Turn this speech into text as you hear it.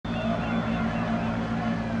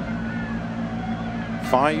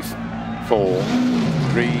5, 4,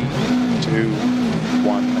 3, 2,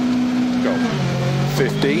 1, go.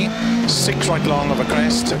 50, 6 right long over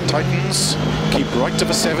crest, tightens, keep right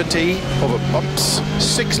over 70, over bumps,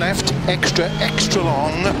 6 left, extra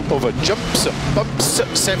long, over jumps, bumps,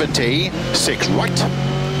 70, 6 right,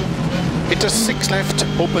 into 6 left,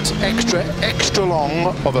 opens extra long,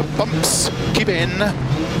 over bumps, keep in,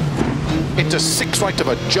 into 6 right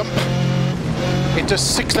over jump, into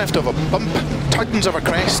 6 left over bump, tightens over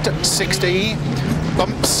crest, 60,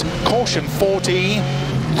 bumps, caution 40,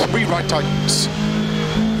 3 right tightens,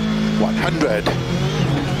 100,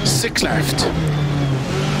 6 left,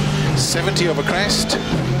 70 over crest,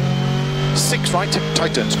 6 right,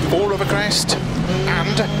 tightens, 4 over crest,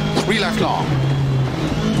 and 3 left long,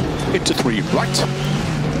 into 3 right,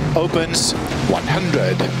 opens,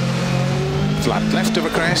 100, flat left over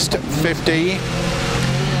crest, 50,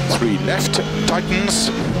 3 left, tightens,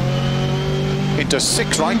 into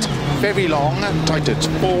 6 right, very long, tightens,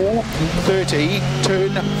 4, 30,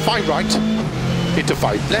 turn, 5 right, into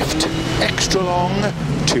 5 left, extra long,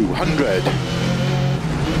 200.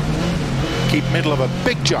 Keep middle of a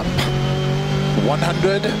big jump,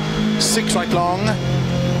 100, 6 right long,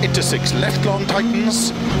 into 6 left long,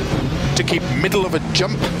 tightens, to keep middle of a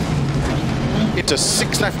jump, into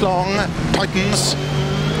 6 left long, tightens,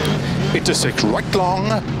 into 6 right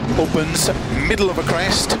long, opens, middle of a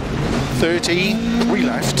crest, 30, 3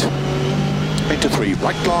 left, into 3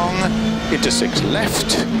 right long, into 6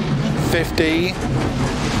 left, 50,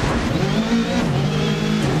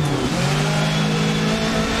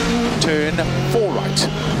 turn, 4 right,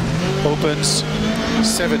 opens,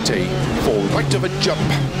 70, 4 right of a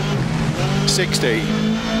jump, 60,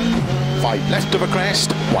 5 left of a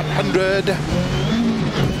crest, 100,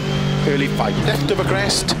 early 5 left of a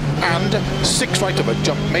crest, and 6 right of a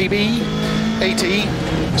jump maybe, 80,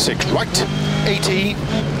 6 right, 80,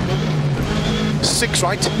 6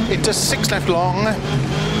 right, into 6 left long,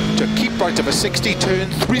 to keep right of a 60, turn,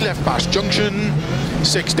 3 left past junction,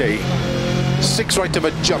 60, 6 right of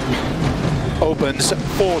a jump, opens,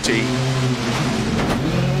 40,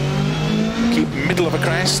 keep middle of a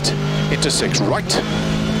crest, into 6 right,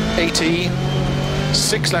 80,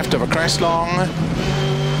 6 left of a crest long,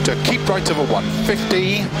 to keep right of a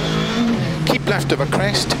 150, keep left of a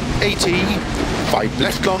crest, 80, 5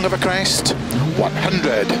 left long of a crest,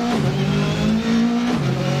 100.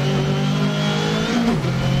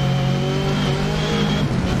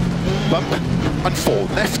 Bump and 4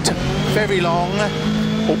 left, very long,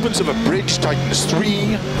 opens of a bridge, tightens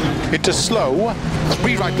 3, into slow,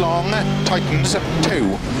 3 right long, tightens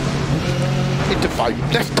 2, into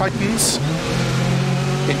 5 left tightens,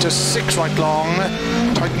 into 6 right long,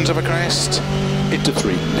 tightens of a crest, into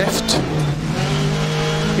 3 left,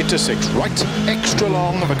 into 6 right, extra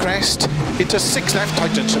long of a crest, into 6 left,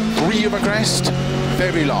 tightens 3 of a crest,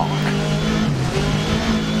 very long,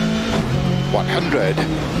 100,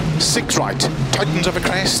 6 right, tightens of a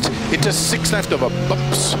crest, into 6 left over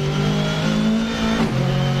bumps,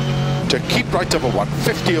 to keep right over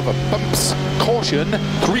 150 over bumps, caution,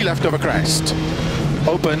 3 left over crest,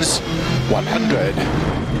 opens, 100,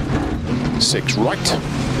 6 right,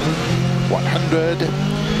 100,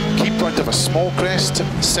 keep right of a small crest,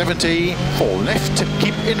 70, 4 left,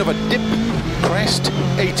 keep in of a dip, crest,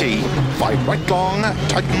 80, 5 right long,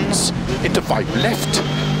 tightens, into 5 left,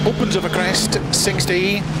 opens of a crest,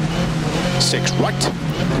 60, 6 right,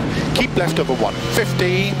 keep left over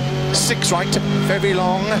 150, 6 right, very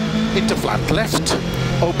long, into flat left,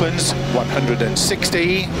 opens,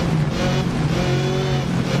 160,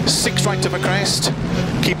 6 right of a crest,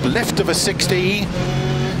 keep left of a 60,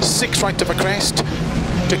 6 right of a crest,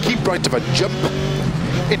 to keep right of a jump,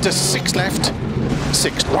 into 6 left,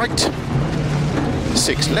 6 right,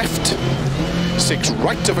 6 left, 6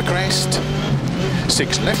 right of a crest,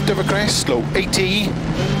 6 left of a crest, slow 80,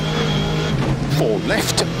 4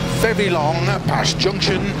 left, very long, past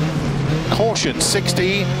junction, caution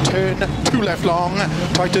 60, turn 2 left long,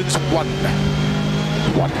 tightens 1,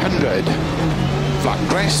 100, flat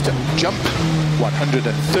crest, jump,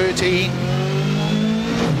 130,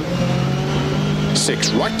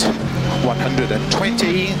 6 right,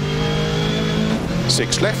 120,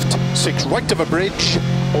 6 left, 6 right of a bridge,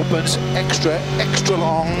 opens extra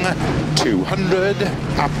long, 200,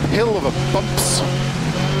 uphill of a bumps,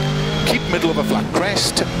 keep middle of a flat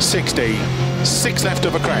crest, 60, 6 left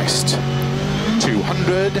of a crest,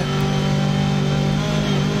 200,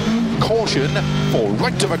 caution, 4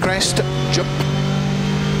 right of a crest, jump,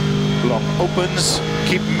 long opens,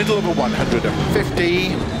 keep middle of a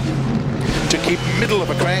 150, to keep middle of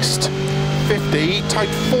a crest, 50, tight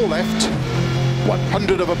 4 left,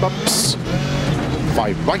 100 of a bumps,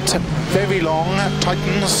 5 right, very long,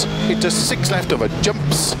 tightens, into 6 left over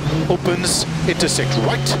jumps, opens, into 6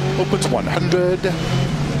 right, opens 100,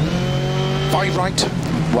 5 right,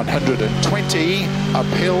 120,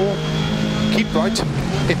 uphill, keep right,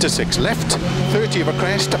 into 6 left, 30 over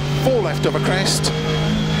crest, 4 left over crest,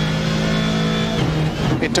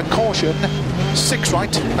 into caution, 6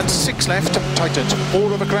 right and 6 left, tightens 4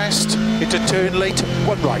 over crest, into turn late,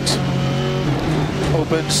 1 right,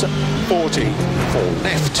 opens 40, 4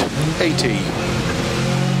 left, 80,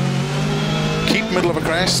 keep middle of a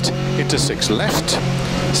crest, into 6 left,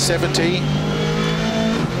 70,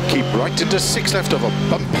 keep right into 6 left of a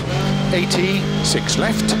bump, 80, 6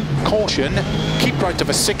 left, caution, keep right of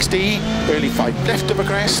a 60, early 5 left of a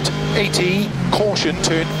crest, 80, caution,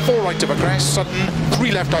 turn 4 right of a crest, sudden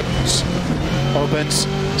 3 left opens, opens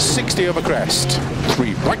 60 over crest,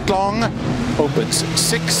 3 right long, opens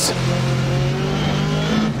 6,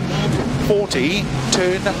 40,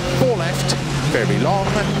 turn 4 left, very long,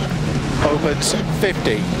 opens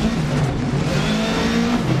 50,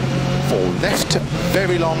 4 left,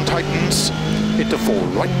 very long, tightens, into 4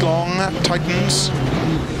 right long, tightens,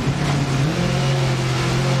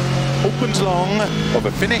 opens long,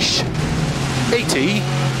 over finish, 80,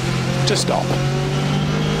 to stop.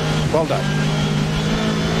 Well done.